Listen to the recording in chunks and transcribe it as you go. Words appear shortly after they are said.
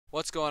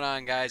What's going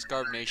on, guys?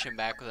 Garb Nation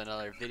back with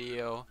another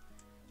video.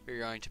 We're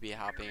going to be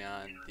hopping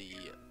on the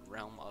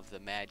realm of the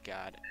Mad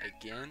God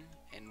again,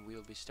 and we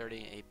will be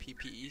starting a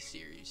PPE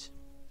series.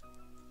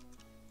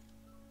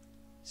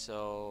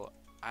 So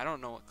I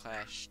don't know what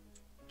class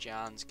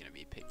John's gonna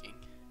be picking.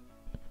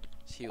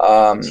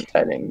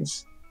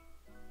 Settings.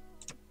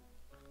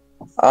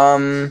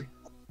 I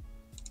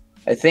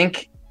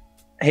think.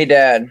 Hey,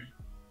 Dad.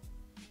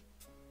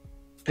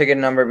 Pick a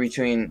number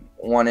between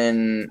 1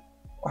 and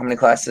how many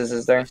classes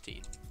is there?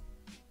 15.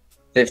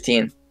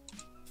 15.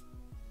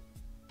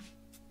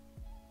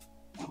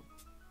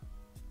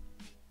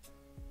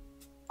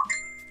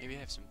 Maybe I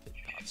have some fit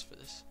thoughts for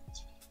this.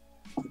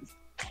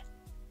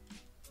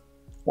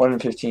 1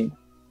 and 15.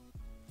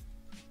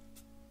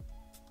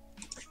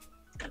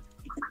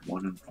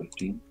 1 and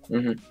 15.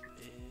 Mm-hmm.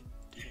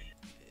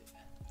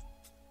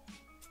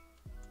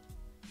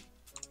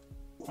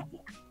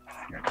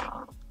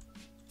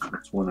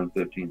 That's 1 and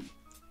 15.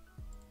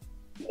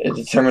 It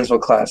determines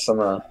what class I'm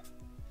gonna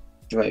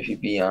do my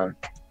PPE on,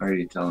 Are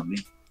you telling me?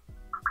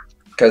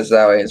 because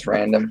that way it's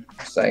random.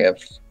 So I have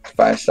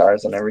 5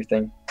 stars on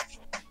everything.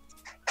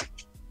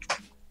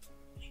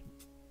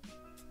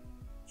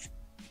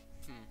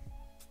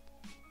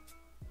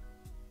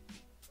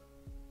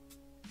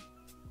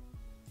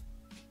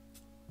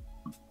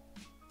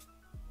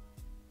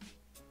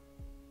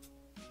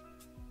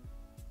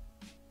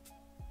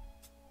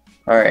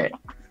 Alright.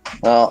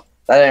 Well,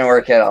 that didn't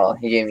work at all.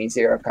 He gave me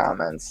 0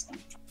 comments.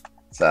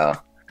 So,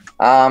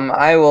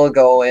 I will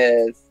go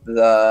with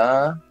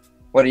the...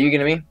 What are you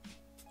gonna be?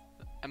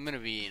 I'm gonna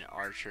be an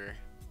archer.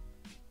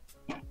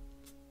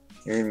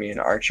 You're gonna be an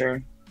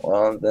archer?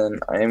 Well, then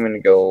I am gonna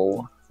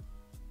go...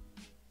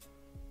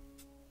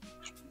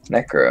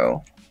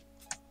 Necro.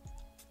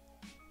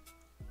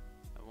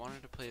 I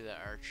wanted to play the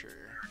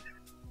archer,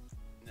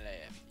 and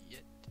I have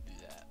yet to do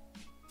that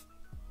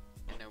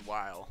in a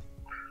while.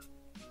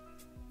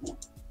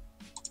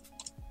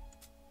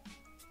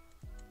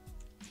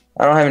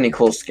 I don't have any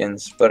cool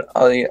skins, but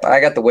I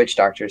got the Witch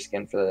Doctor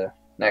skin for the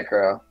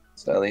Necro,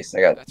 so at least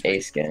I got That's a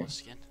pretty skin. cool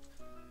skin.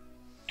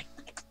 I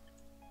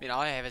mean,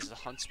 all I have is the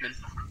Huntsman.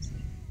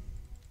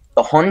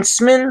 The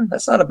Huntsman?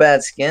 That's not a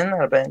bad skin.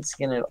 Not a bad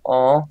skin at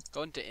all.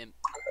 Go into Imp.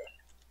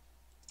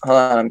 Hold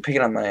on, I'm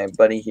picking on my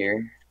buddy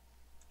here.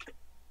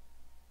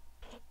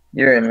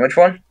 You're in which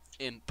one?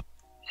 Imp.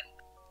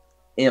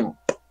 Imp.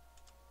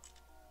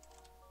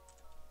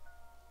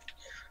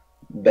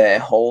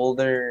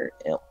 Beholder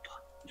Imp.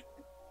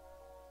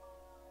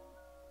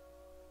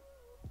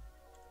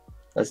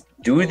 Let's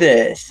do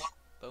this.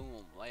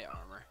 Boom, light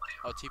armor.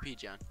 Oh, TP,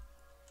 John.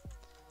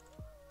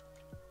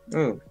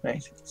 Ooh,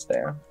 nice. It's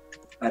there.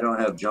 I don't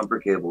have jumper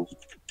cables.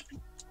 Do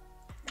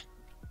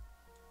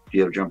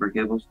you have jumper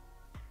cables?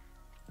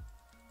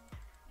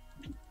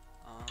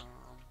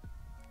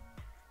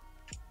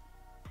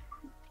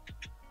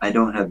 I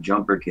don't have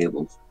jumper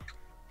cables.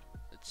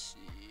 Let's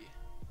see.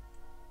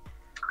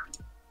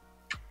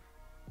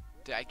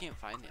 Dude, I can't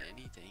find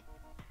anything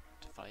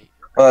to fight.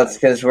 Well, that's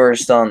because we're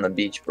still on the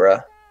beach,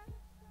 bruh.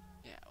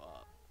 Yeah,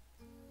 well,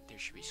 there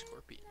should be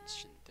scorpions,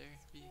 shouldn't there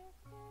be?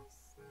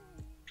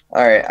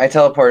 Alright, I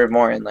teleported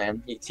more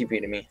inland. He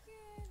TP'd to me.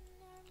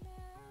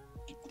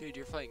 Dude,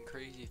 you're fighting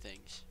crazy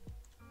things.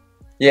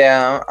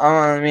 Yeah,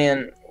 I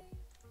mean,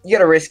 you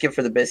gotta risk it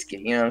for the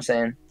biscuit, you know what I'm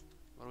saying?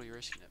 What are we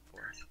risking it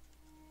for?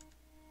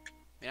 I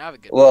mean, I have a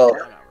good Well-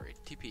 I'm not worried.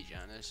 TP,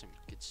 John, there's some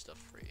good stuff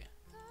for you.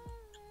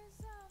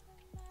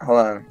 Hold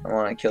on, I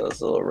wanna kill this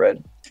little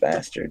red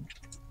bastard.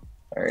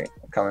 Alright,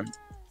 I'm coming.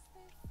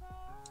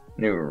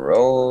 New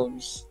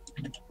robes.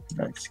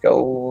 Let's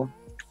go.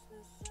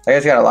 I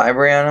guess got a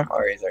library on him?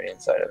 Or he's already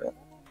inside of it.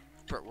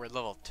 Bro, we're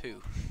level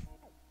 2.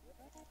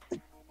 You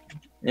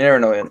never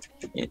know.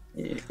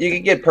 You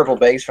could get purple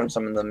bags from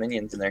some of the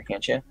minions in there,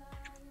 can't you?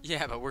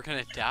 Yeah, but we're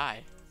gonna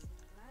die.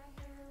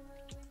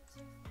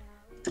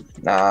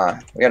 Nah,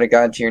 we got a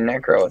god tier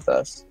necro with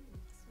us.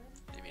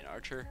 You mean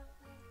Archer?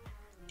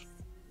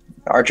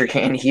 Archer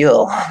can't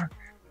heal.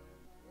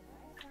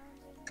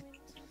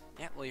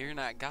 Yeah, well, you're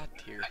not god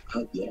tier.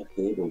 Oh, yeah,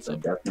 cables. I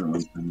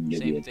definitely couldn't give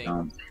Same you a thing.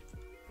 count.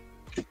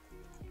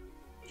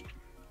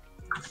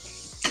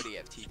 What do you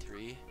have,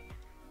 T3?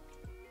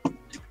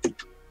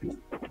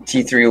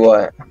 T3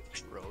 what?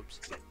 Robes.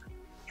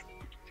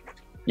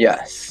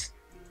 Yes.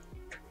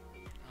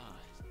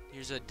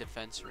 Here's a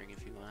defense ring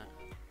if you want.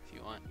 If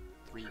you want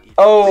 3D.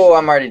 Oh,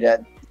 I'm already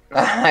dead.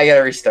 I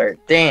gotta restart.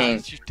 How Dang.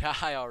 did you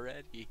die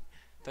already?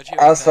 Don't you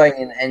I was have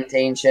fighting an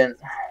ancient.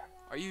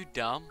 Are you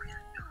dumb?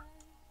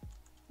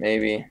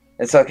 Maybe.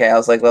 It's okay. I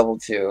was like level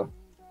 2.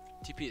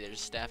 TP, there's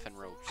staff and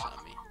ropes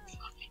on me.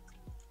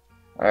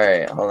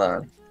 Alright, hold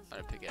on. I'm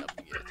gonna pick it up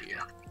and give it to you.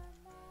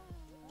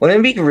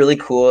 Wouldn't it be really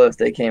cool if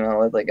they came out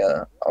with like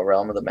a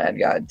Realm of the Mad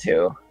God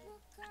too?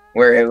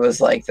 Where it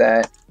was like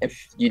that,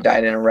 if you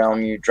died in a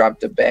realm, you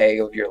dropped a bag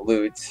of your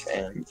loot,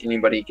 and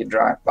anybody could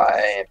drop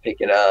by and pick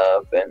it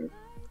up, and...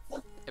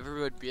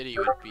 Everybody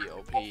would be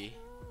OP.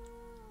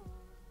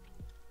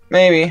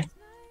 Maybe.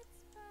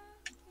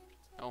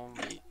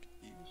 Only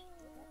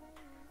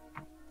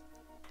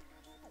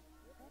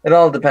It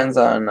all depends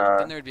on.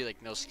 Then there would be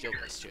like no skill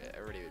list to it.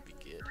 Everybody would be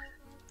good.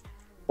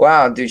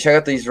 Wow, dude, check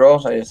out these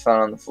rolls I just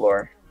found on the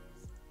floor.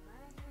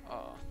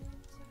 Oh,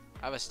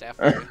 I have a staff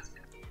for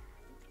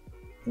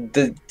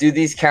you. Do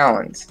these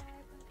count?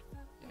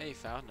 Yeah, you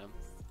found them.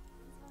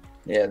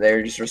 Yeah, they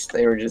were just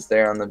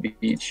there on the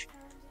beach.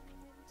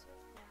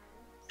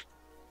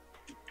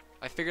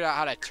 I figured out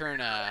how to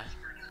turn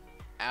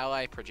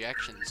ally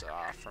projections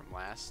off from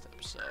last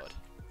episode.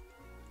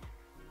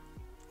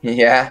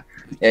 Yeah,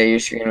 yeah, your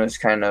screen was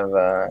kind of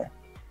a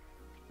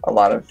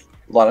lot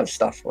of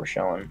stuff we're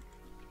showing.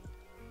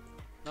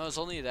 No, it's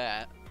only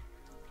that.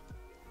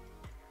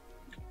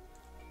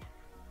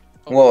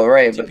 Well,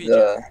 right, but TP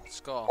the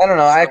skull. I don't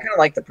know. I kind of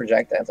like the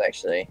projectiles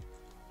actually.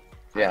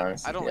 To be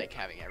honest, I don't with you. like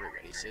having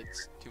everybody's.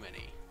 It's too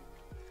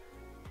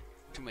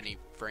many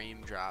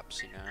frame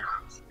drops, you know.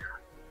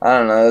 I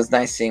don't know. It was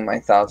nice seeing my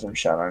 1,000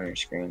 shot on your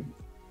screen.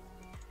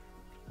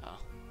 Oh.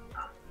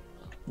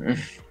 Okay.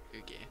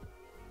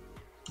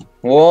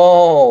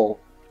 Whoa,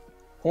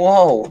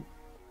 whoa.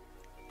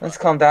 Let's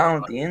calm down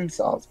with the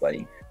insults,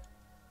 buddy.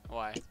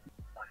 Why?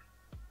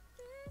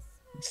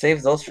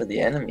 Save those for the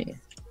enemy.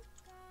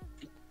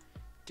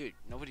 Dude,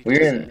 nobody We're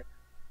does in.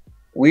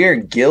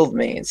 We're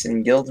guildmates,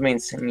 and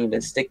guildmates need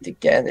to stick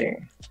together.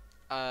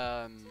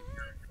 that.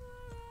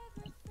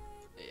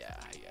 Yeah,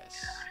 I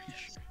guess.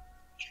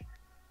 Sure.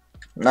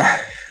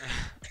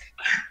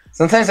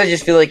 Sometimes I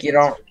just feel like you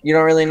don't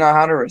really know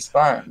how to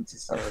respond to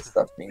some of the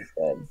stuff being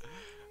said.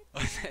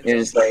 That You're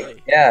sounds just like,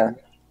 gay. yeah,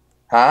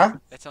 huh?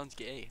 That sounds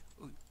gay.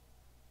 Ooh.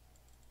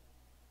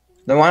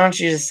 Then why don't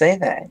you just say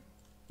that?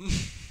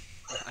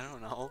 I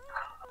don't know.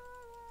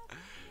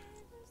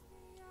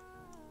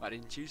 Why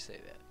didn't you say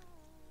that?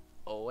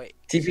 Oh wait,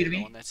 TP to you're the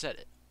me? one that said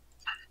it.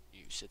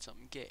 You said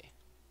something gay.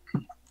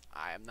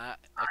 I am not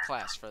a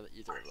class for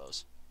either of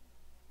those.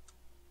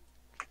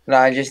 No,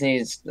 I just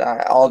need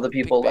all the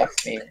Pick people back.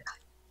 left me,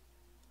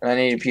 and I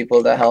need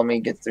people to help me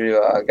get through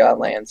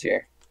Godlands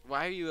here,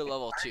 Why are you a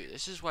level 2?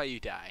 This is why you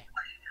die.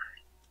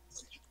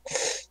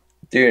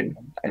 dude.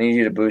 I need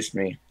you to boost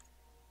me.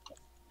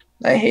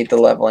 I hate the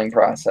leveling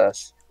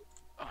process.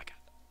 Oh my god.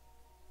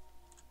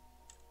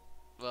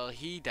 Well,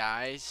 he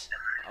dies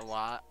a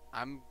lot.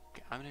 I'm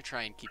gonna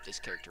try and keep this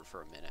character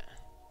for a minute.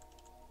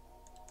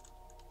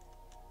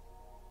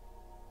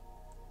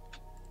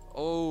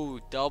 Oh,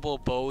 double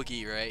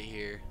bogey right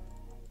here.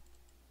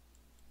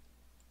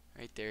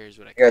 Right there is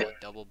what I call a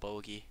double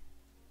bogey.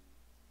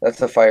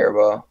 That's a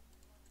fireball.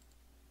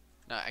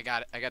 No, I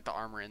got the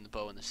armor and the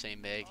bow in the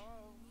same bag.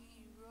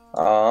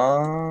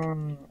 Oh.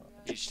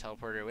 You just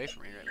teleported away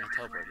from me right when I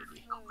teleported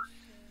you.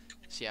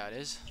 See how it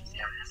is?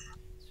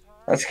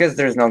 That's because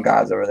there's no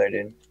gods over there,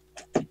 dude.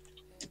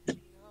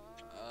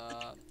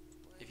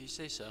 If you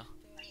say so.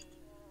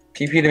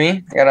 TP to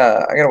me. I got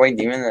a white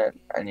demon that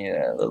I need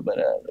a little bit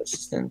of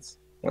assistance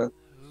with.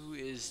 Who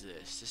is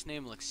this? This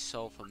name looks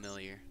so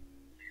familiar.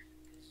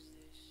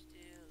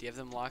 Do you have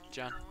them locked,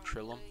 John?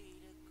 Trill them?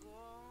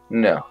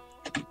 No.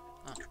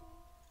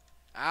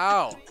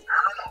 Ow!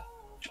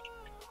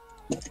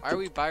 Why are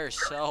we by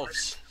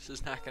ourselves? This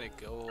is not gonna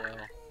go well.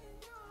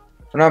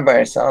 We're not by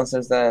ourselves.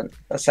 There's that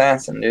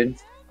assassin, dude.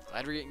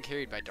 Glad we're getting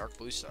carried by Dark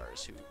Blue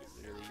Stars, who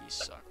literally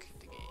suck at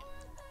the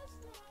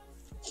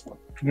game.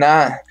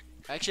 Nah.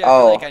 Actually, I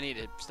feel like I need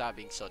to stop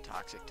being so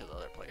toxic to the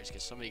other players,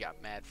 because somebody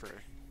got mad for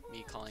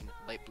me calling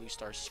Light Blue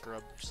Stars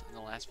scrubs in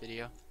the last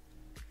video.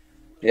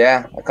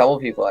 Yeah, a couple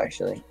people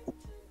actually.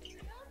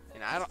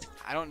 And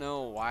I don't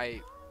know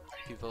why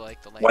people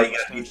like the Light Why Blue you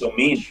gotta be Stars so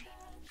mean? much.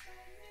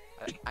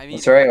 I mean,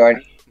 That's right,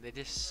 Artie. they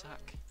just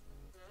suck.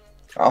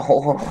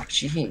 Oh,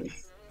 jeez.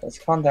 Let's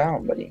calm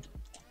down, buddy.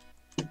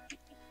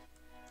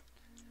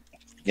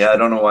 Yeah, I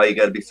don't know why you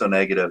gotta be so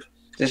negative.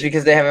 Just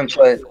because they haven't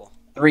put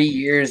 3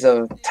 years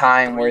of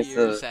time 3 worth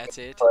years, of that's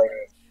it. play.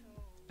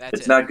 That's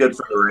It's it. not good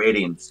for the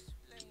ratings.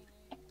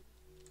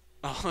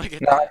 Oh, look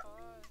at No. that.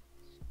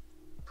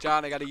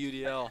 John, I got a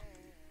UDL.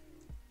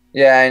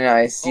 Yeah, I know.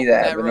 I see Oh,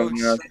 that, that but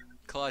nobody roach. knows.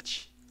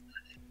 Clutch.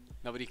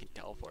 Nobody can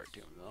teleport to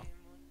him, though.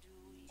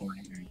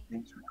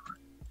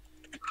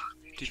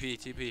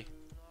 TP.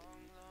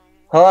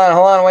 Hold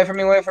on. Wait for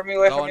me. Wait for me.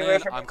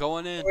 I'm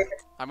going in.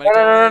 I'm No,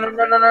 gonna no, go no, in.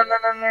 no, no, no,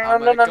 no, no,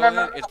 I'm no, gonna no, go no, in.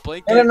 no. It's No,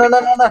 blinking.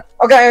 no.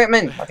 Okay, I'm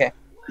in. Okay.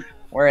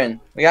 We're in.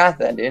 We got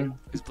that, dude.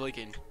 It's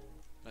blinking.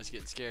 I was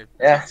getting scared.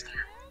 Yeah.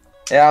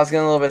 Yeah, I was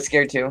getting a little bit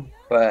scared too,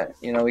 but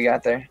you know, we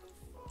got there.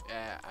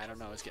 Yeah, I don't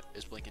know.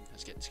 It's blinking. I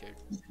was getting scared.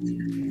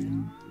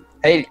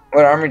 Hey,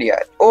 what armor do you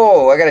got?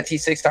 Oh, I got a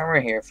T6 armor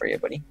here for you,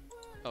 buddy.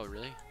 Oh,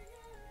 really?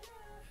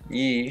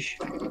 Yeesh.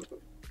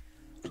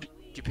 Did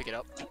you pick it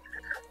up?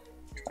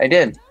 I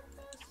did.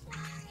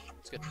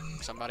 It's good.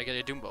 Somebody get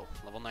a Doombo,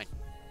 level 9.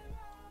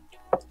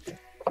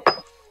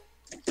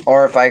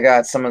 Or if I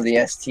got some of the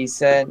ST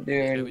set,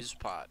 Into dude. his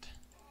spot.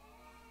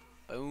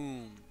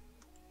 Boom.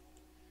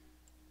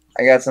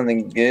 I got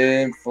something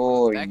good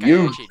for That guy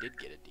you. actually did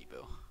get a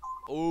Debo.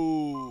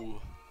 Oh.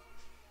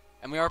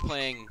 And we are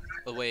playing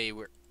the way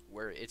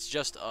where it's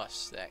just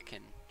us that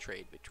can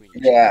trade between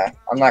each other. Yeah,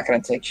 I'm not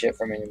gonna take shit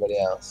from anybody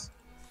else.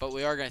 But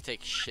we are gonna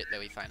take shit that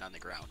we find on the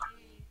ground.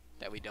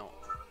 that we don't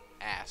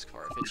ask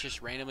for. If it's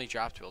just randomly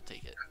dropped, we'll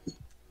take it.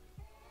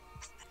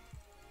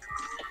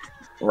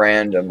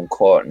 Random,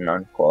 quote and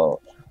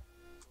unquote.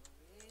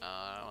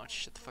 Why don't you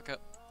shut the fuck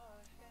up?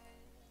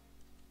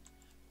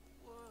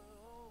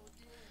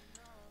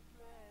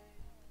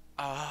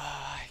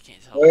 I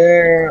can't tell.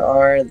 Where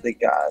are the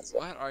gods?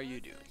 What are you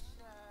doing?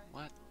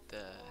 What the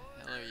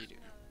hell are you doing?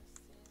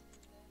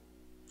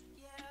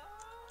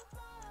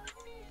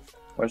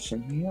 What's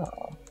in here?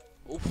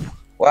 Oof.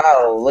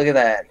 Wow, look at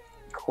that.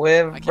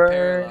 Quiver. I can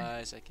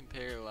paralyze. I can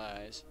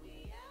paralyze.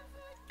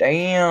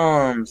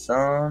 Damn,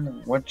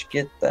 son. Where'd you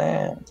get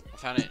that? I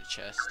found it in a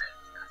chest.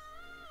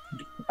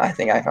 I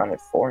think I found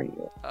it for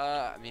you.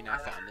 I mean, I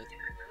found it.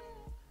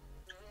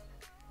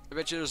 I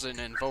bet you there's an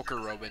invoker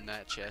robe in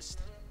that chest.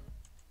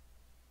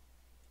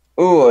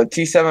 Ooh, a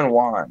T7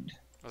 wand.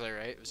 Was I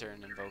right? Was there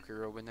an invoker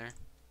robe in there?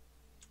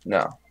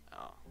 No.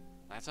 Oh,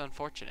 that's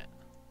unfortunate.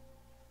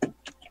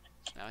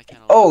 Now I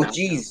kind of. Oh,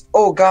 jeez.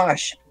 Oh,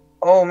 gosh.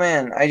 Oh,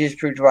 man. I just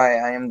proved why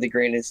I am the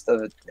greatest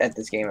at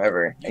this game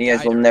ever. And you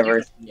guys will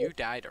never... You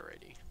died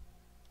already.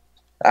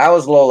 That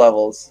was low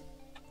levels.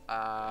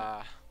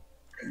 I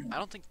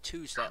don't think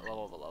 2's that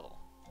low of a level.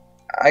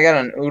 I got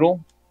an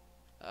oodle.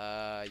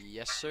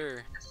 Yes,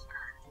 sir.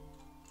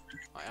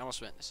 I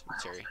almost went in the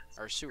cemetery.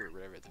 Or sewer,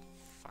 whatever the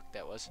fuck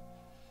that was.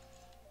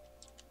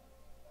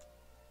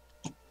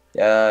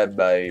 Yeah,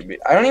 baby.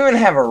 I don't even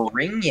have a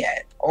ring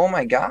yet. Oh,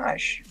 my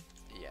gosh.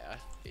 Yeah,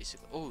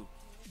 basically. Oh,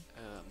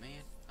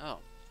 man. Oh.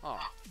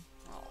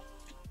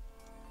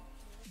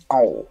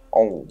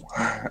 Oh.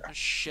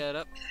 Shut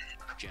up,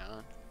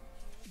 John.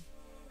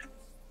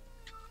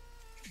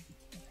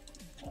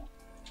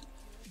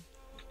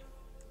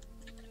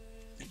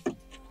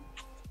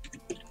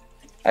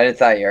 I just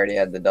thought you already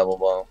had the double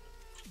bow.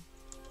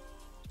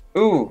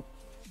 Ooh,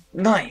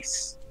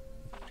 nice.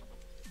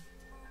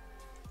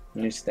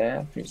 New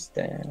staff. That's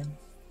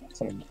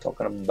what I'm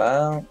talking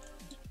about.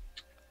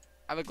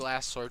 I have a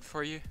glass sword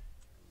for you.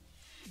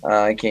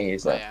 I can't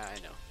use Oh, that. yeah,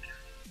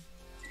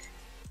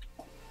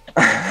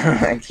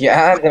 I know.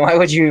 Yeah, then why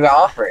would you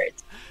offer it?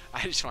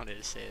 I just wanted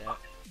to say that.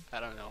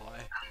 I don't know why.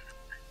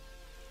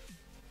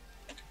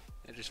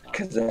 I just wanted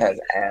Because to. it has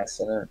ass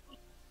in it.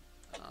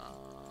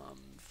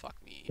 Fuck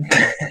me.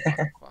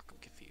 Fuck, I'm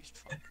confused.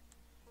 Fuck.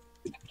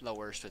 The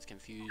worst with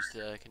confused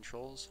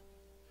controls.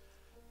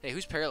 Hey,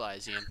 who's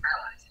paralyzing him?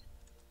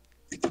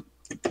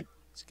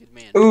 It's a good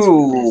man.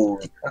 Ooh,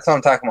 that's what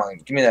I'm talking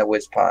about. Give me that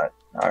whiz pot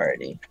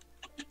already.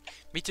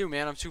 Me too,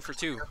 man. I'm 2 for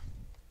 2.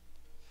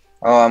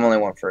 Oh, I'm only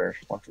one for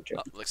 2.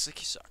 Oh, looks like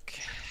you suck.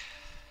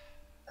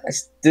 I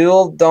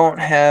still don't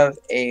have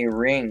a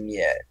ring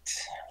yet.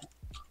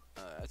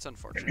 That's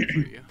unfortunate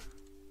for you.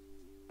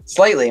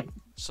 Slightly.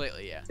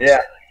 Slightly,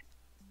 yeah.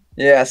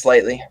 Yeah,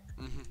 slightly.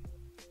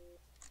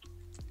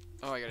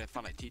 Oh, I gotta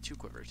find a T2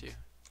 quiver too.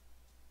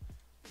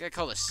 I gotta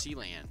call the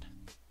Sealand.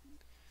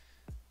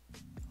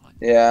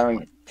 Yeah, I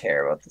don't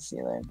care about the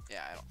ceiling.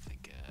 Yeah, I don't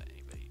think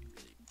anybody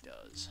really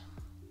does.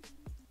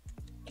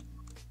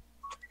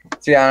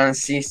 To be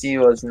honest,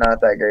 CC was not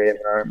that great of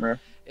an armor.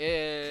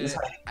 I'd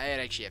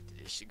actually have to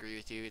disagree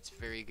with you. It's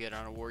very good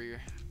on a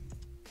warrior.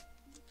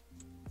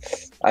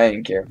 I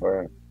didn't care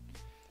for it.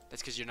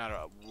 That's because you're not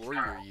a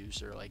warrior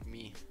user like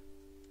me.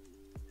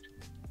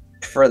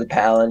 For the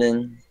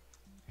paladin.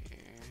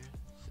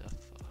 Where the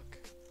fuck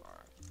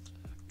are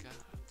the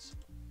gods?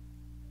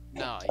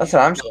 No, That's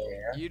what I'm saying.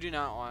 You do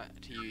not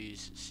want to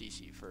use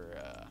CC for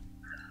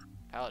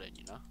paladin,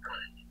 you know?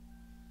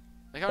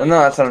 Like, how Well, many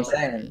no, that's people what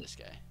I'm don't know saying. This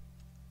guy.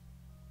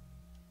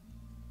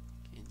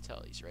 You can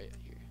tell he's right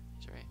here.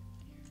 He's right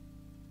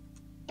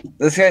here.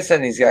 This guy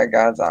said he's got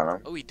gods on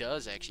him. Oh, he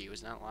does actually. He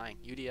was not lying.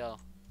 UDL,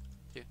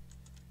 too.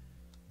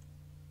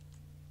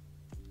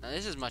 Now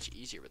this is much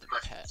easier with a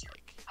pet.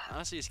 Like,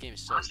 honestly, this game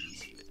is so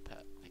easy with a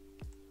pet. Like,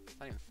 it's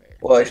not even fair.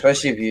 Well,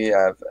 especially if you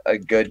have a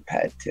good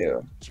pet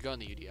too. Did you go in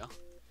the UDL?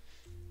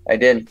 I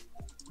did.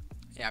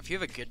 Yeah, if you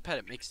have a good pet,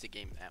 it makes the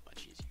game that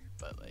much easier.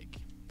 But like,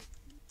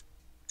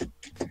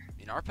 I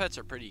mean, our pets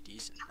are pretty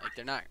decent. Like,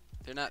 they're not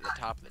the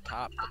top of the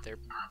top, but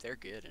they're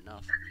good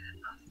enough.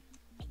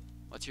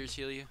 What's yours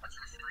heal you?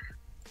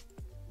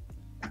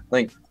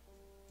 Like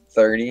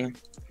 30,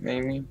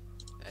 maybe.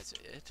 That's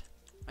it.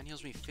 Mine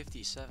heals me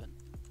 57.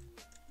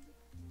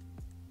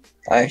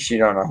 I actually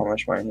don't know how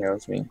much mine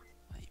heals me.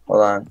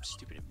 Hold on.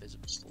 Stupid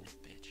invisible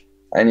bitch.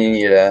 I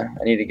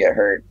need to get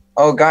hurt.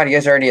 Oh god, you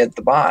guys are already at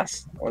the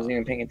boss. I wasn't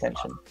even paying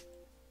attention.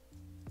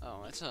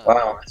 Oh, that's a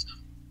Wow. That's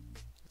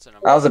an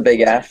That was a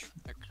big F.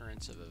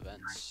 occurrence of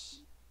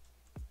events.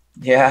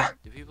 Yeah.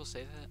 Do people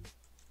say that?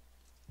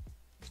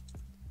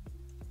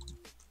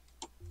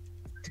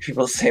 Do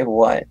people say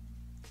what?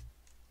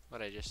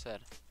 What I just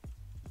said.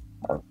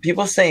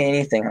 People say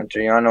anything,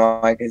 Hunter. You wanna know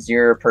why? Because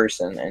you're a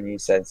person and you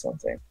said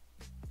something.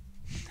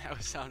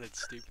 That sounded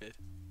stupid.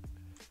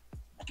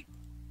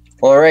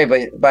 Well, right,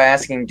 but by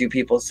asking, do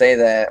people say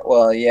that?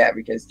 Well, yeah,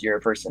 because you're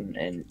a person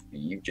and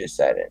you just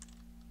said it.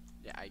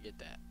 Yeah, I get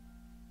that.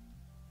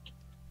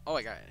 Oh,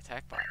 I got an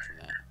attack bot from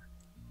that.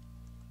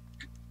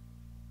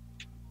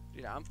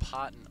 Dude, I'm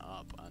potting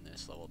up on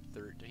this level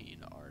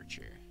 13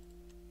 archer.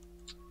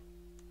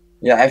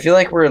 Yeah, I feel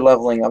like we're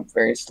leveling up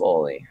very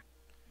slowly.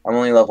 I'm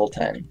only level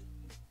 10.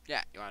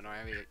 Yeah, you wanna know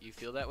why you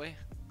feel that way?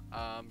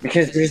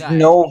 Because you there's died.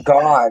 no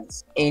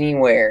gods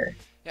anywhere.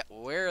 Yeah,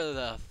 where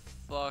the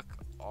fuck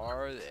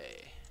are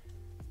they?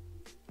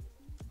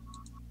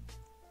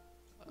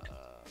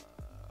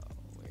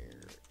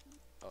 Where?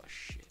 Oh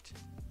shit.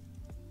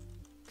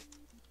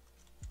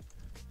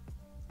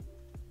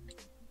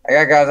 I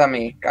got gods on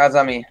me. Gods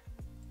on me.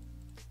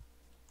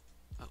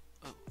 Oh,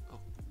 oh, oh.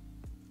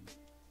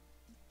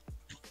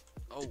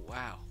 Oh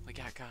wow, we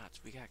got gods.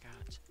 We got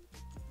gods.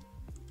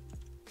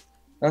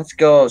 Let's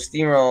go.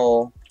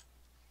 Steamroll.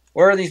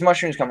 Where are these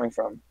mushrooms coming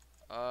from?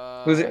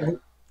 Who's it? What?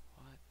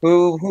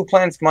 Who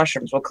plants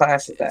mushrooms? What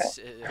class is that?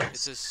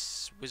 It's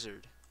a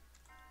wizard.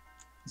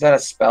 Is that a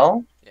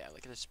spell? Yeah,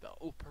 look at the spell.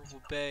 Oh,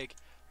 purple bag.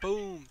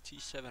 Boom.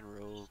 T7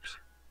 robes.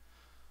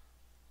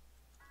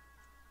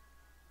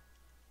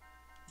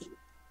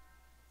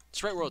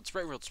 Sprite world.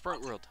 Sprite world.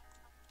 Sprite world.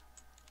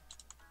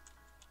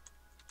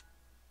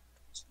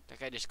 That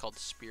guy just called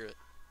spirit.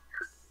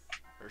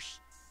 Or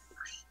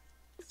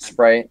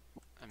Sprite.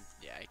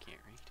 yeah, I can't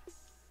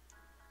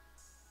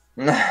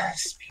read.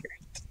 Spirit.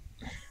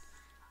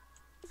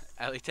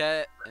 I looked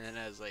at it and then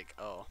I was like,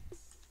 oh,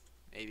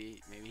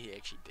 maybe he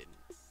actually didn't.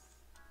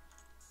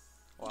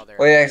 While they're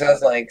Well, yeah, 'cause I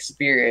was like,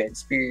 spirit.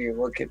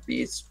 What could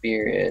be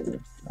spirit?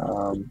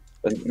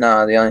 But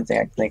no, the only thing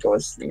I could think of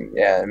was,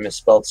 yeah,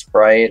 misspelled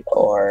Sprite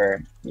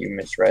or you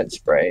misread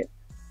Sprite.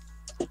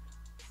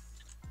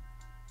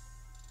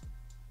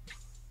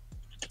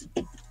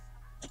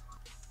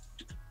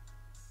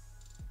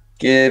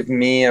 Give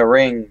me a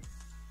ring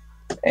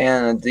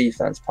and a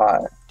defense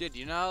pot. Dude,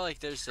 you know how, like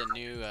there's the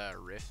new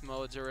rift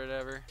modes or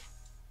whatever?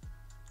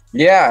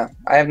 Yeah,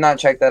 I have not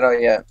checked that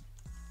out yet.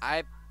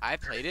 I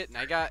played it and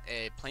I got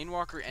a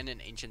planewalker and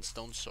an ancient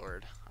stone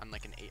sword on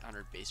like an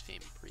 800 base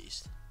fame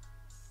priest.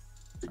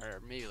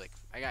 Or maybe like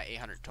I got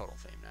 800 total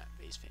fame, not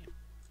base fame.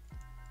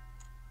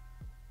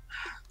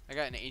 I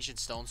got an ancient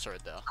stone sword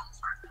though.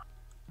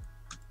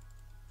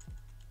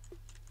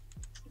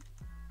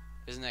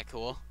 Isn't that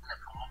cool?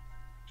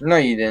 No,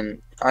 you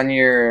didn't. On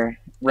your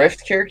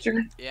Rift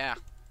character? Yeah.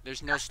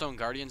 There's no stone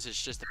guardians,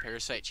 it's just the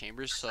parasite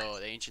chambers, so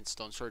the ancient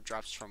stone sword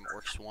drops from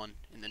Orcs 1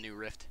 in the new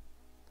rift.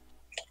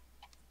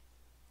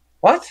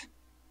 What?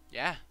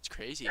 Yeah, it's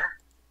crazy.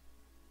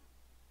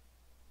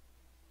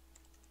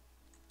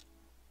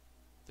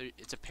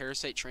 It's a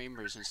parasite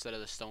chambers instead of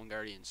the stone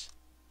guardians.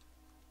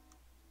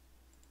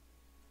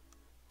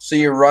 So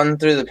you run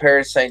through the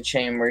parasite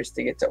chambers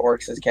to get to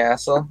Orcs'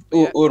 castle? Ooh,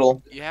 Yeah.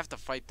 Oodle. You have to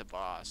fight the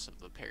boss of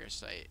the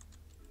parasite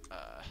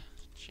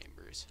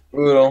chambers.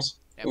 Oodle.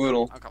 Yeah,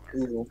 Oodle. I'll come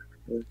here. Oodle.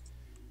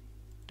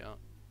 Don't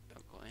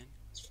go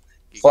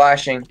in.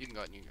 Flashing. You can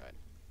go in. You can go in.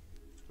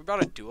 We're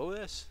about to duo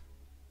this.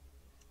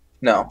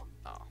 No.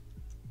 Oh,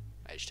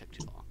 I just took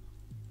too long.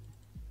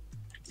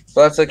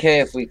 But that's okay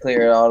if we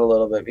clear it out a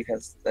little bit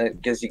because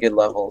it gives you good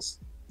levels.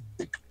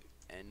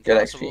 And Good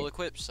possible XP.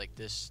 equips like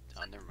this.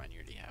 Oh, never mind. You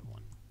already have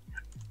one.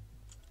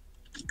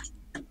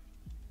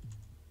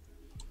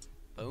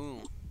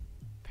 Boom.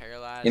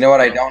 Paralyzed. You know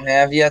what I don't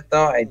have yet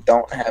though? I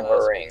don't have a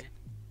Paralyzed ring. man.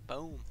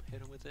 Boom.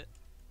 Hit him with it.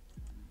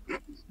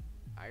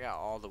 I got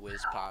all the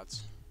whiz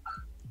pots.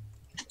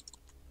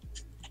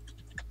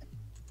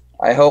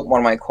 I hope one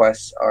of my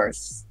quests are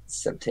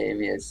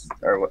Septavius,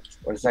 or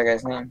what is that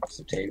guy's name?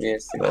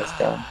 Septavius, the ghost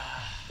god.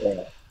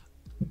 Yeah.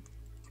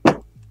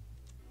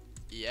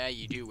 Yeah,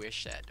 you do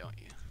wish that, don't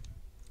you?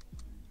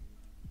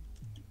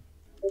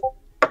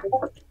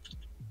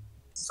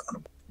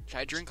 Should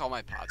I drink all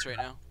my pots right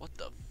now? What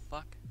the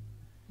fuck?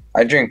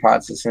 I drink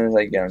pots as soon as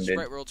I get them, dude.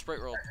 Sprite world, sprite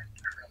world.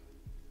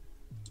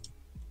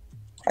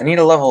 I need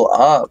to level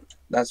up.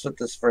 That's what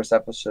this first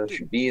episode Dude,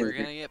 should be. we're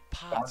gonna get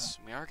pots.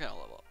 We are gonna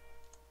level up.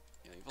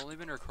 You know, we've only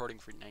been recording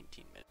for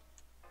 19 minutes.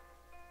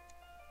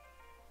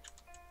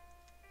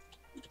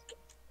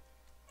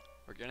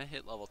 We're gonna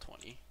hit level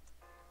 20.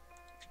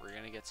 We're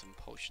gonna get some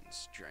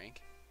potions.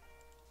 Drank.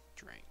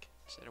 Drank.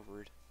 Is that a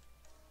word?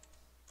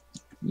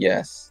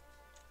 Yes.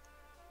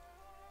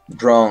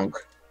 Drunk.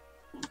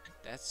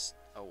 That's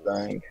a word.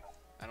 Drunk.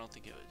 I don't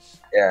think it was,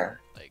 Yeah.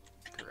 like,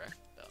 correct,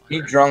 though.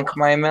 He drunk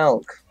my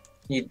milk.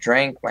 He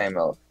drank my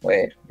milk.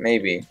 Wait,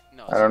 maybe.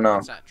 No, I don't know.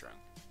 It's not drunk.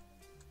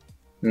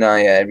 No,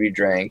 yeah, it'd be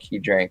drank. He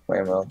drank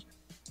my milk.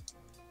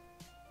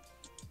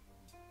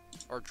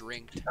 Or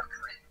drinked.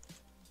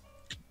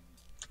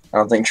 I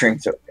don't think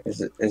drink to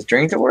is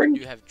drink the word?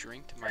 You have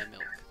drinked my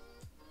milk.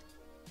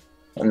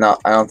 No,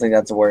 I don't think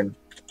that's a word.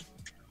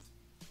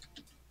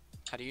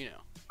 How do you know?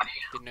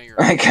 Didn't know you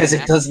were Because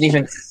it doesn't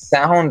even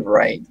sound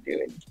right,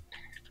 dude.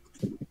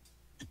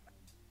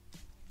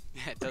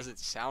 Yeah, it doesn't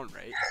sound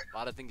right. A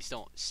lot of things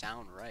don't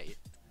sound right.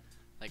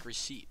 Like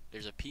receipt.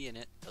 There's a P in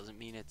it. Doesn't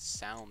mean it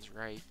sounds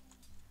right.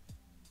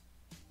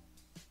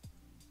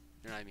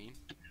 You know what I mean?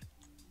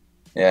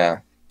 Yeah.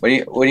 What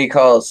do you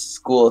call a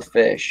school of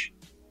fish?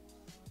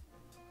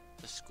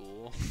 The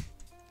school.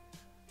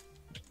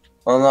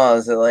 Well, no,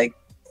 is it like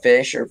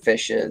fish or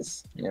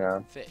fishes, you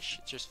know. Fish.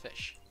 It's just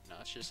fish. No,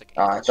 it's just like.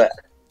 Oh, I animals. thought,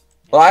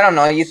 well, I don't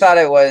know. You thought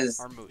it was.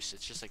 Or moose.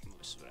 It's just like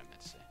moose. Is what I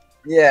meant to say.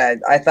 Yeah,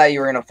 I thought you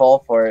were gonna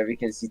fall for it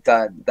because you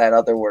thought that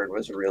other word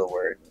was a real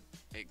word.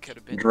 It could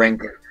have been.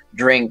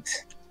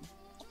 Drinked.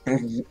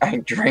 I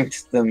drank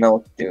the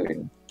milk,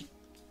 dude.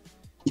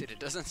 Dude, it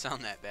doesn't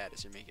sound that bad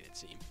as you're making it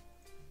seem.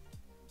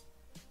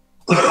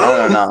 I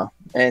don't know.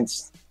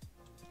 It's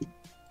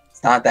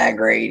not that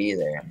great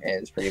either.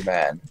 It's pretty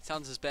bad. It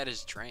sounds as bad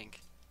as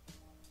drank.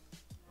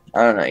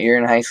 I don't know. You're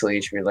in high school.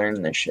 You should be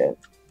learning this shit.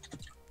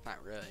 Not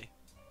really.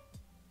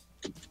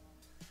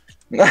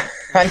 What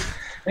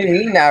do you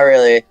mean, not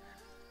really?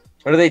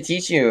 What do they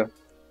teach you?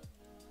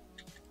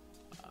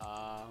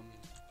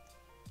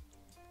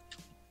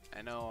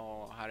 I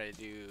know how to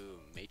do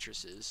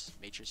matrices.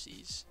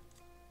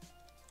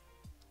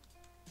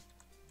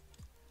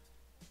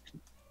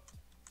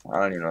 I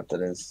don't even know what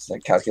that is. It's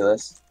like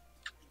calculus,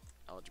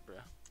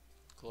 Algebra.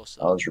 Close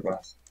up. algebra,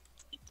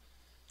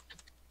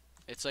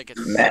 It's like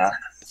math.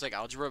 It's like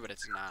algebra, but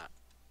it's not.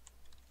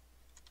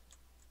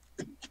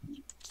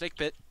 Snake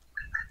pit.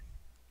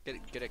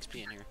 Get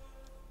XP in here.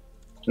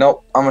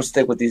 Nope. I'm gonna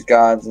stick with these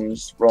gods and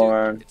just roll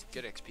around. It's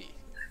good XP.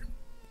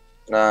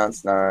 No,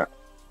 it's not.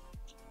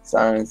 It's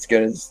not as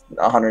good as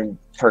 100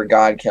 per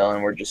god kill,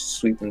 and we're just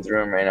sweeping through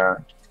them right now.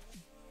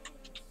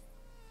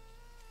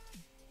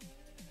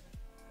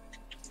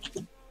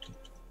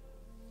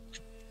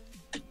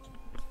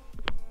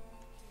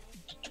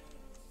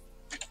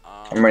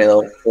 I'm ready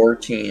level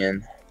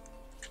 14.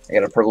 I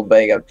got a purple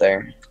bag up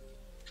there.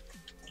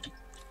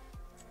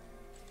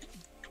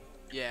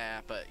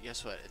 Yeah, but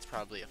guess what? It's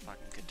probably a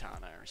fucking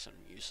katana or some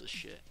useless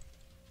shit.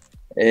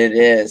 It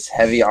is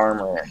heavy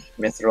armor,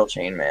 mithril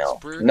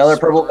chainmail. Another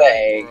purple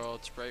bag.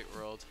 Sprite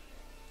world.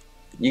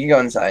 You can go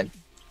inside.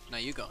 No,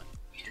 you going.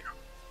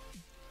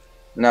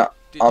 No,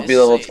 Dude, I'll be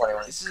level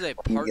 21. This is a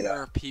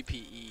partner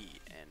PPE,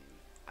 and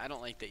I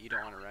don't like that you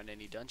don't want to run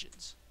any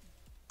dungeons.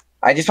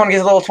 I just want to get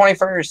to level 20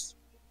 first.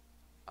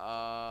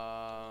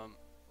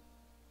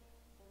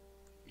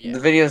 Yeah. The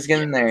video's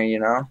getting there, you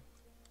know?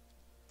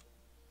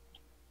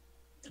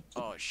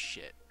 Oh,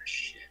 shit.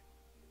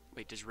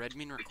 Wait, does red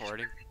mean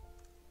recording?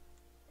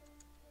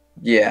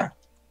 Yeah.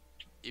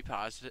 You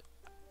paused it?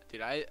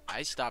 Dude,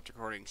 I stopped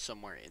recording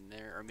somewhere in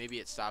there, or maybe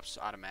it stops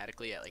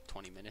automatically at like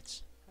 20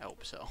 minutes. I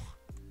hope so.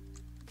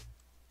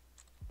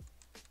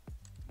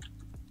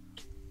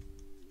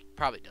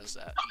 Probably does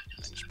that.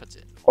 And then just puts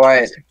it in.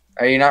 Why?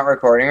 Are you not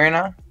recording right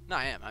now? No,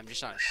 I am. I'm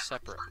just on a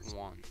separate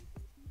one.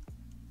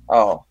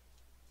 Oh.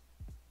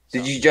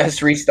 Did you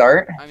just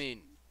restart? I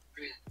mean,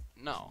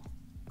 no.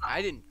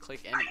 I didn't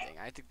click anything.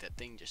 I think that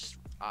thing just...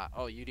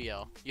 oh,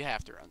 UDL. You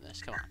have to run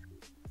this. Come on.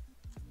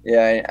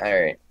 Yeah,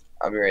 alright.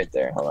 I'll be right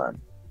there. Hold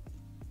on.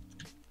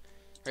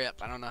 Hurry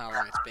up. I don't know how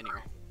long it's been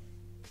here.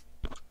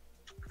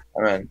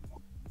 I'm in.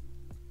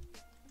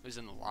 It was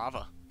in the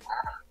lava.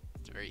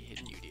 It's a very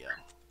hidden UDL.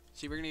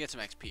 See, we're going to get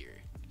some XP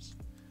here. Just,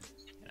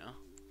 you know?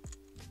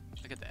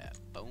 Look at that.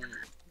 Boom.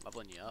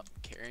 Leveling you up.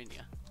 Carrying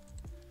you.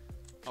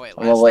 Oh, wait.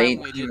 Last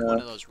time we did one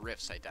of those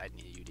rifts, I died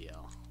in the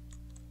UDL.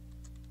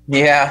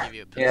 Yeah. Give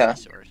you a PPE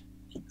sword.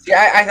 See,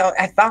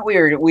 I thought we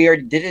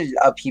already did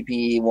a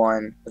PPE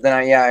one, but then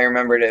I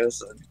remembered it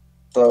was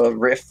the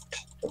rift,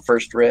 the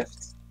first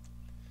rift.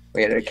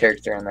 We had a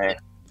character in there.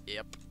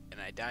 Yep,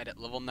 and I died at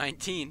level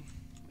 19,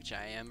 which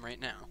I am right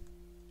now.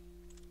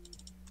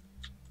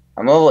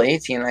 I'm level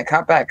 18. I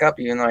caught back up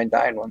even though I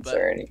died once But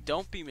already.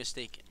 Don't be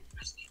mistaken.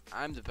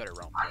 I'm the better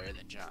realm player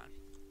than John.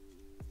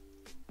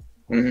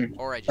 Mm-hmm.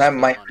 Or I just That have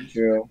might money. be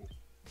true.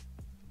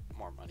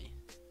 More money.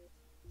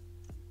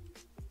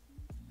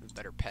 A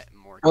better pet and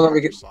more Well,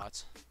 character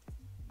slots.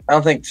 I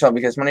don't think so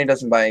because money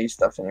doesn't buy you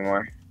stuff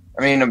anymore.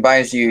 I mean, it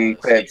buys you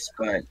equips,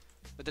 but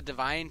With the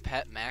divine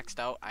pet maxed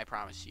out, I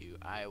promise you,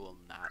 I will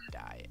not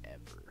die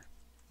ever.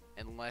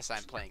 Unless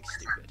I'm playing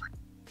stupid.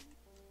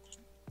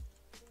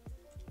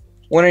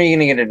 when are you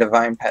gonna get a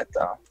divine pet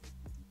though?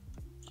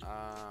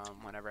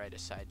 Whenever I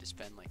decide to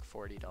spend like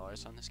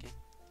 $40 on this game.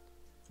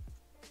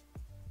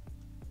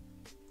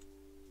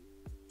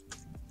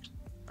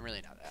 I'm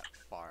really not that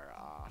far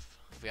off.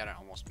 We got an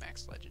almost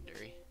max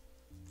legendary.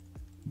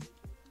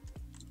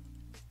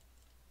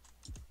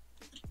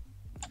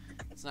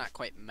 It's not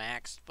quite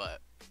maxed, but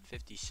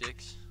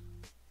 56.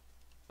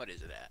 What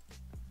is it at?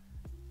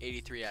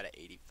 83 out of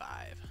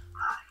 85.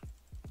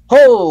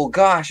 Oh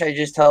gosh, I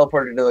just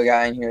teleported to a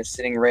guy and he was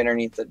sitting right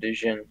underneath the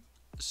vision.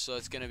 So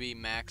it's gonna be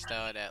maxed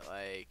out at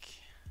like...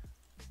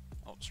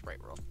 Oh, Sprite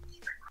World.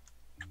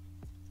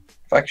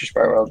 Fuck your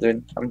Sprite World,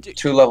 dude. I'm Dude,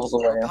 2 levels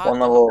away. pop 1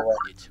 level up, away.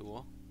 you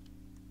tool.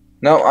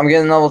 No, I'm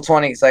getting level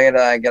 20 because I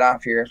gotta get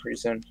off here pretty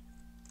soon.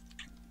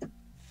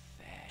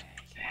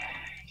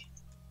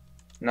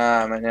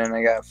 Nah, man,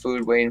 I got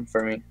food waiting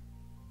for me.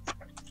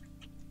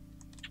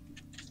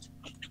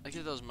 Look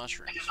at those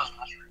mushrooms.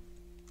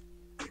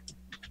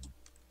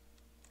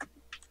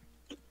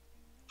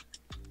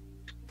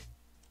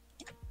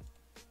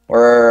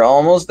 We're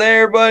almost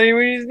there, buddy.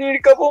 We just need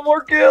a couple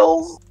more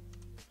kills.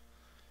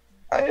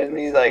 I just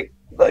need like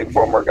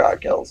 4 more god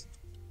kills.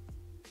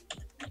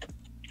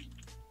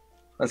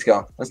 Let's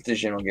go. This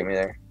decision will get me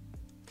there.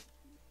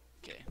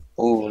 Okay.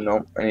 Oh,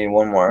 no. I need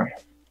one more.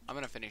 I'm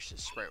gonna finish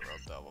this sprite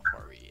rope though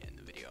before we end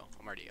the video.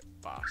 I'm already a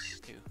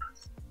boss too.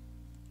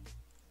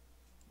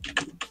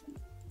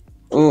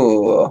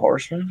 Ooh, a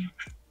horseman?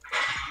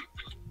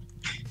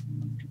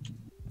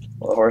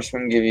 Will a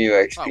horseman give you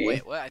Oh XP?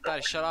 wait, what? I thought I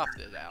shut off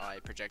the ally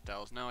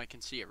projectiles. Now I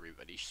can see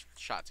everybody's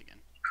shots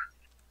again.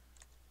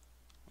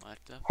 What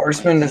the?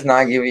 Horseman does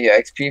not give you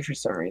XP for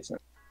some reason.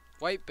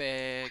 White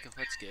bag.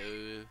 Let's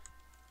go.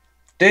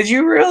 Did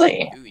you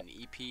really? Ooh, an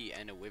EP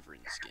and a wyvern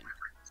skin.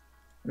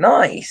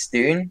 Nice,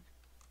 dude.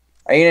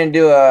 Are you gonna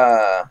do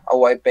a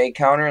white bag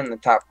counter in the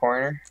top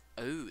corner?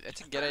 Ooh, that's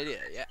a good idea.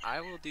 Yeah,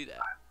 I will do that.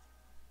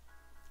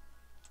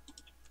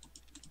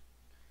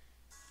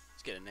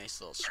 Let's get a nice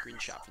little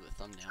screenshot for the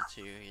thumbnail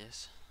too, I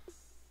guess.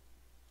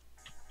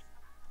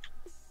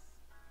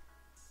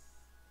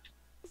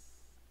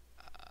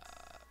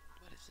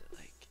 What is it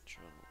like?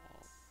 Control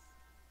Alt.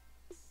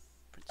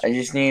 I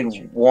just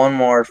need one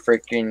more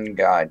freaking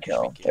god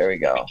kill. There we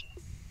go.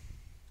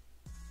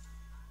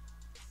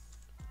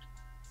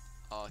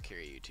 I'll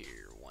carry you to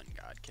your one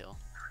god kill.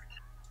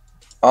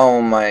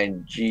 Oh my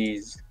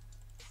jeez.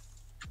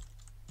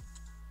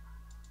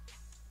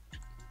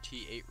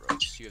 T8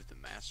 ropes. You have the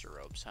master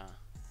ropes, huh?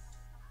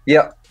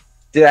 Yep.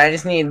 Dude, I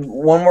just need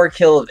one more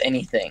kill of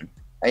anything.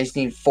 I just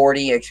need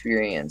 40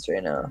 experience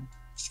right now.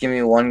 Just give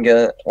me one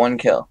kill. One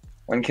kill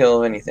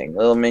of anything.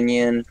 Little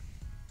minion.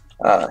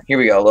 Here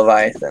we go,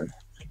 Leviathan.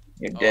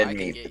 You're dead I can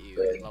meat. get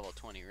you at level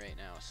 20 right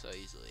now so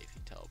easily if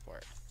you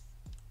teleport.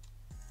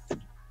 I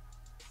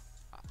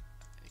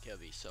think it'll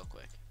be so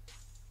quick.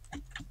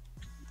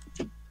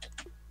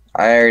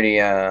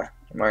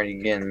 I'm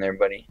already getting there,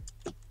 buddy.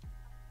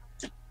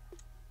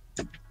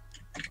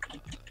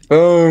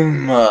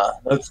 Boom!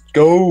 Let's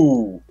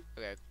go!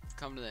 Okay,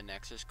 come to the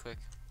Nexus quick.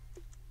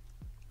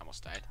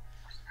 Almost died.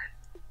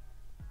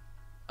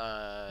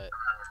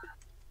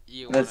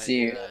 You Let's wanna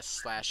see. do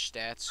slash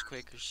stats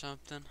quick or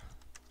something?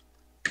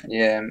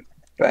 Yeah,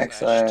 Slash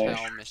backslash.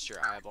 tell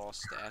Mr. Eyeball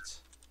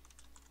stats.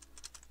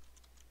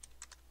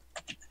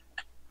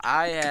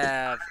 I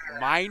have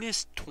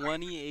minus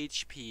 20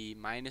 HP,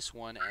 minus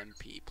 1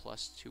 MP,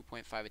 plus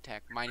 2.5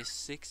 attack, minus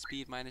 6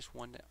 speed, minus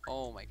 1.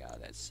 Oh my god,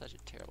 that's such a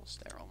terrible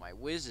stat roll. My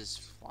whiz is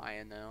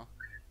flying now.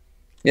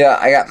 Yeah,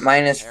 I got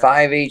minus Terrible.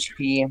 5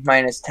 HP,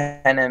 minus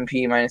 10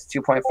 MP, minus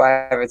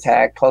 2.5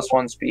 attack, plus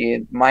 1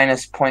 speed,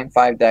 minus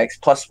 0.5 dex,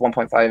 plus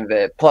 1.5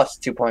 vit, plus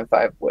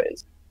 2.5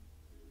 whiz.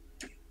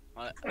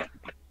 What?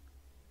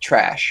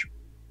 Trash.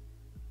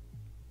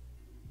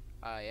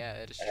 Yeah,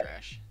 it is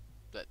trash.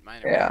 But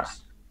mine are Yeah.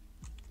 worse.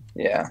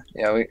 Yeah,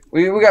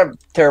 we got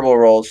terrible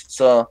rolls,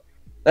 so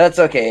that's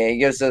okay. It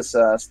gives us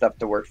stuff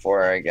to work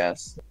for, I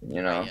guess.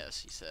 You know. Yes,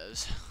 he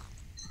says.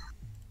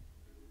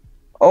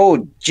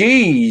 Oh,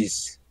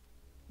 jeez!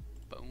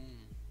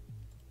 Boom.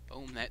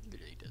 Boom, that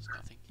literally does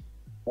nothing.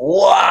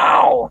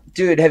 Wow!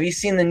 Dude, have you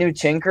seen the new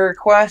Tinker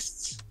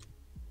quests?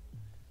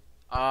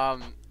 I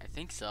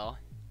think so.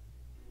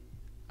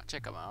 I'll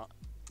check them out.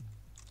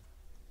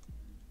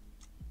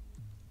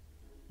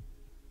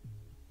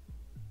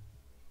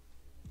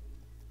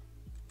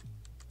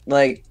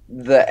 Like,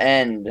 the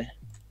end.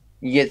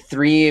 You get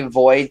 3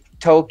 void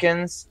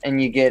tokens, and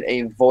you get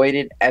a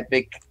voided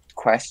epic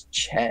quest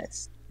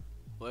chest.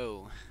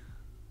 Whoa.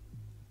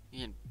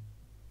 You can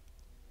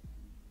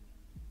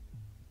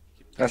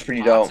put That's some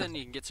pretty pots dope. in,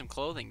 you can get some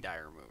clothing dye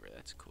remover.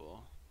 That's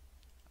cool.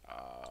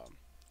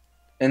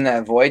 In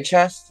that void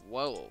chest?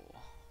 Whoa.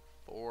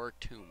 4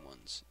 tomb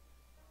ones.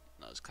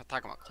 No, I was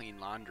talking about clean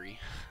laundry.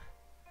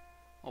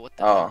 Oh, what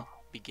the hell?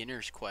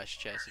 Beginner's quest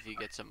chest if you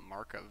get some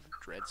Mark of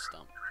Dread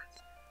Stump.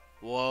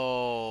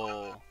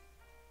 Whoa.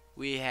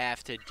 We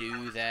have to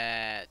do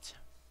that.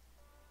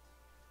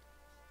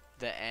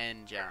 The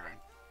end, John.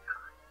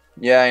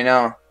 Yeah, I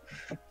know.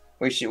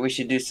 We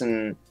should do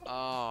some.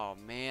 Oh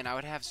man, I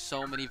would have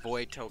so many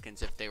void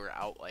tokens if they were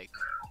out like.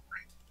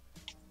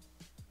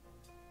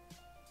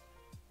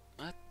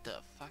 What the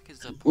fuck is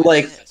the point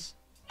Like of this?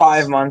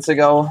 5 months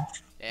ago.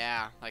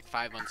 Yeah, like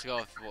 5 months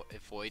ago,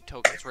 if void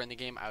tokens were in the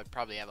game, I would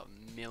probably have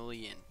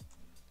 1,000,000.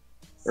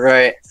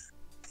 Right.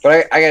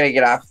 But I gotta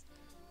get off.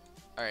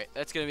 Alright,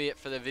 that's gonna be it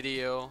for the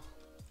video.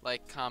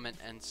 Like, comment,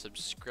 and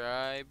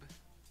subscribe.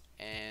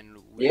 And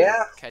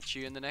we'll catch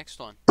you in the next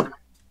one.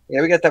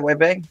 Yeah, we got that white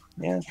bag.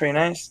 Yeah, it's pretty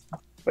nice.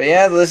 But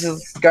yeah, this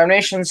is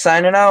Garnation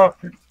signing out.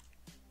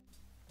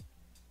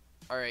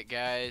 Alright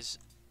guys,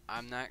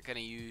 I'm not going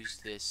to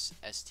use this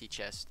ST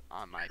chest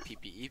on my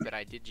PPE, but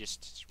I did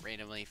just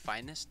randomly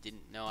find this.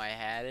 Didn't know I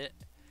had it.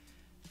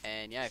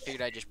 And yeah, I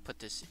figured I'd just put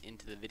this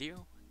into the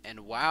video. And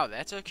wow,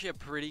 that's actually a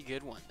pretty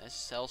good one. This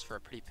sells for a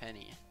pretty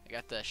penny. I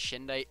got the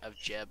Shindite of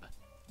Jeb.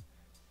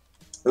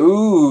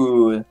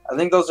 Ooh, I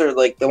think those are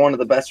like one of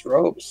the best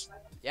robes.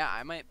 Yeah,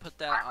 I might put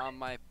that on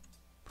my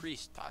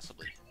priest,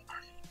 possibly.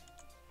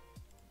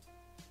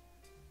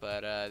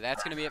 But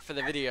that's going to be it for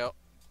the video.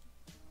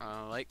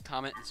 Like,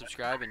 comment, and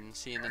subscribe, and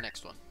see you in the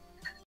next one.